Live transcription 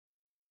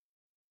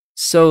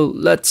So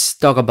let's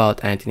talk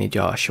about Anthony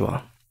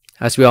Joshua.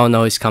 As we all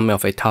know, he's coming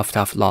off a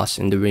tough loss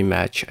in the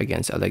rematch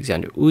against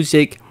Alexander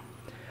Usyk,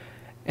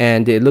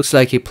 and it looks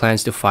like he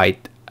plans to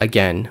fight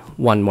again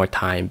one more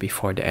time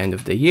before the end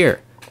of the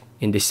year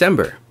in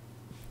December.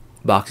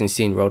 Boxing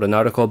Scene wrote an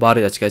article about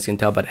it, as you guys can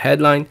tell by the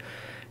headline.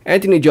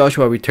 Anthony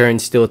Joshua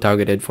returns still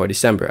targeted for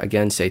December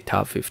against a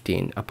top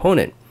 15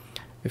 opponent.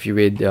 If you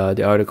read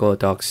the article, it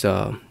talks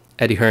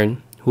Eddie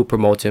Hearn, who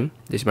promotes him,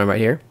 this man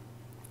right here,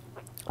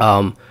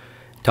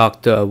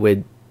 talked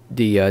with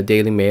the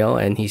Daily Mail,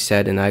 and he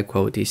said, and I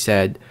quote, he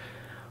said,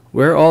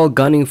 "We're all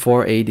gunning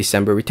for a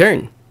December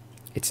return.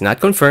 It's not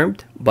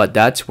confirmed, but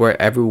that's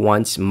where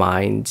everyone's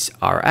minds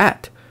are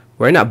at.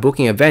 We're not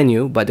booking a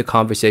venue, but the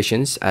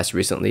conversations, as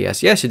recently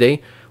as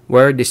yesterday,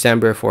 were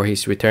December for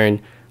his return.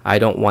 I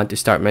don't want to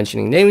start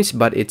mentioning names,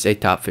 but it's a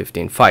top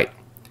 15 fight.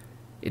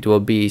 It will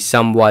be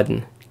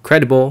someone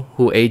credible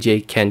who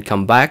AJ can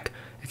come back,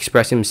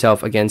 express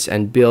himself against,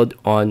 and build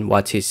on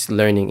what he's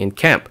learning in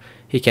camp.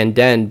 He can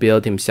then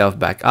build himself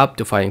back up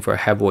to fighting for a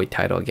heavyweight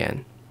title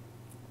again."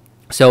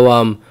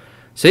 So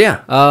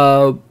yeah,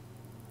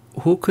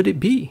 who could it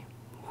be?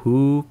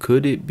 Who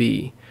could it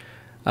be?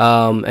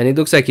 And it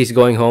looks like he's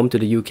going home to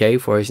the UK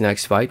for his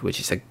next fight,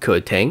 which is a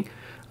good thing.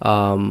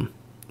 No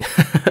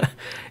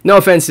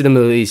offense to the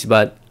Middle East,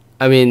 but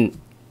I mean,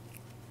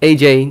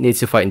 AJ needs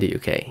to fight in the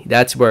UK.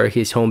 That's where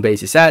his home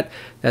base is at.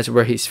 That's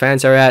where his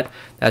fans are at.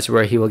 That's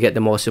where he will get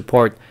the most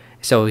support.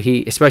 So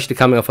he, especially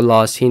coming off a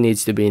loss, he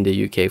needs to be in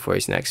the UK for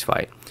his next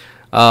fight.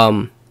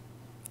 Eddie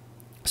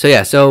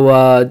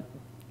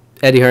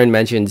Hearn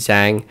mentioned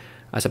Zhang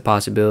as a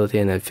possibility,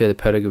 and then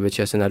Filip Hrgović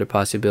as another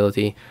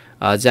possibility.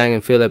 Zhang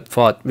and Filip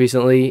fought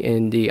recently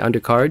in the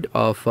undercard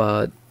of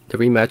the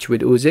rematch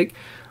with Usyk.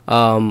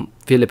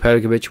 Filip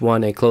Hrgović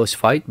won a close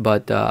fight,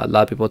 but a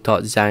lot of people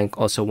thought Zhang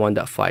also won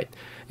that fight.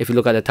 If you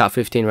look at the top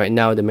 15 right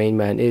now, the main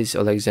man is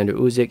Alexander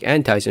Usyk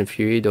and Tyson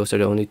Fury. Those are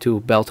the only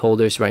two belt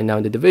holders right now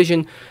in the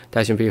division.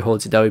 Tyson Fury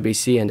holds the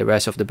WBC, and the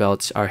rest of the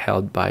belts are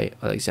held by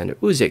Alexander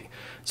Usyk.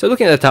 So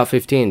looking at the top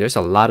 15, there's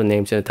a lot of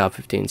names in the top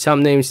 15.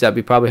 Some names that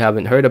we probably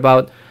haven't heard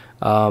about.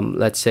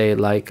 Let's say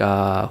like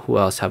who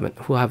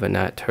haven't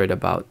I heard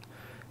about?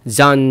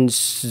 Zan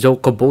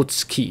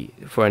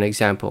Zokobotsky, for an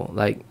example.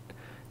 Like,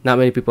 not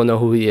many people know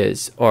who he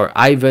is. Or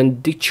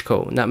Ivan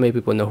Dichko, not many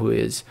people know who he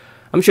is.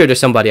 I'm sure there's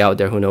somebody out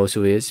there who knows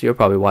who he is. You're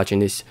probably watching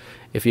this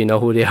if you know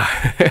who they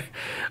are.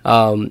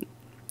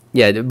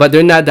 Yeah, but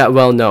they're not that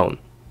well known.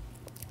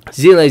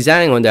 Zhilei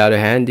Zhang, on the other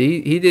hand,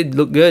 he did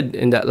look good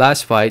in that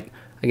last fight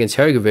against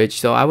Hrgović,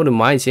 so I wouldn't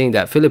mind seeing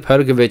that. Filip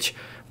Hrgović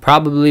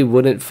probably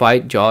wouldn't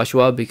fight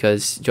Joshua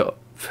because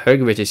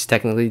Hrgović is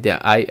technically the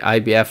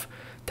IBF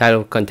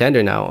title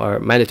contender now,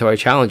 or mandatory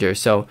challenger,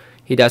 so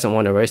he doesn't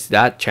want to risk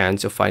that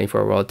chance of fighting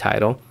for a world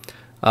title.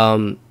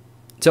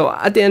 So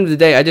at the end of the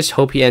day, I just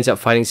hope he ends up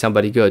fighting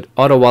somebody good.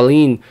 Otto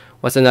Wallin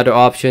was another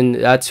option.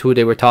 That's who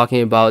they were talking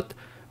about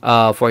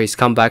for his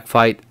comeback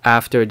fight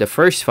after the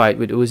first fight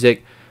with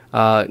Usyk.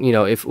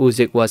 If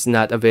Usyk was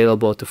not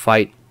available to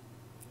fight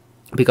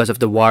because of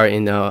the war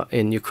in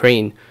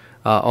Ukraine,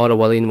 Otto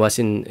Wallin was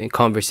in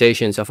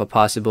conversations of a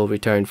possible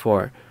return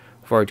for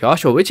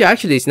Joshua, which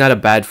actually is not a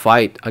bad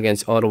fight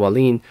against Otto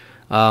Wallin.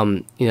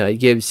 It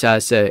gives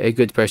us a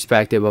good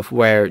perspective of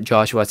where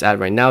Joshua's at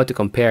right now to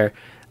compare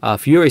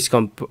Fury's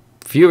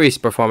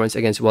performance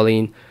against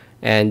Wallin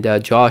and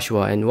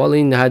Joshua. And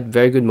Wallin had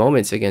very good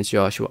moments against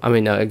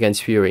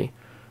against Fury.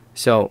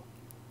 So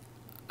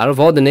out of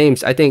all the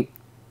names, I think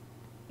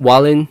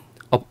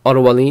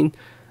Otto Wallin,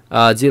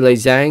 Zhilei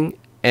Zhang,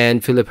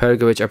 and Filip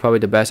Hrgović are probably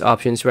the best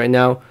options right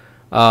now.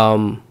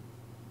 Or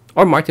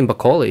Martin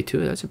Bakole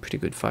too. That's a pretty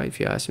good fight if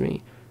you ask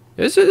me.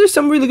 There's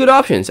some really good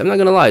options. I'm not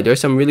gonna lie. There's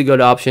some really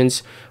good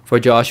options for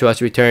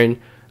Joshua's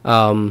return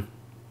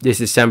this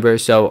December.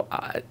 So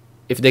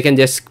if they can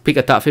just pick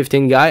a top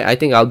 15 guy, I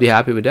think I'll be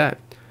happy with that.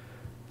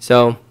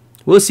 So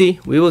we'll see.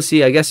 We will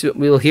see. I guess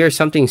we'll hear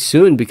something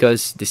soon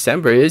because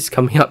December is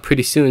coming up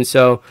pretty soon.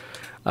 So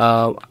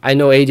I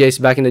know AJ is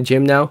back in the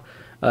gym now.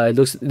 It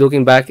looks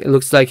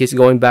like he's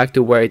going back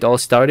to where it all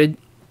started.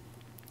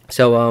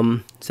 So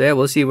yeah,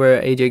 we'll see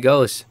where AJ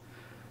goes.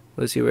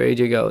 Let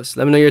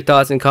me know your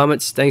thoughts and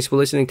comments. Thanks for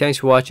listening. Thanks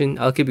for watching.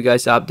 I'll keep you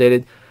guys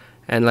updated.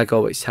 And like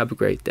always, have a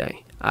great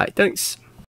day. Alright, thanks.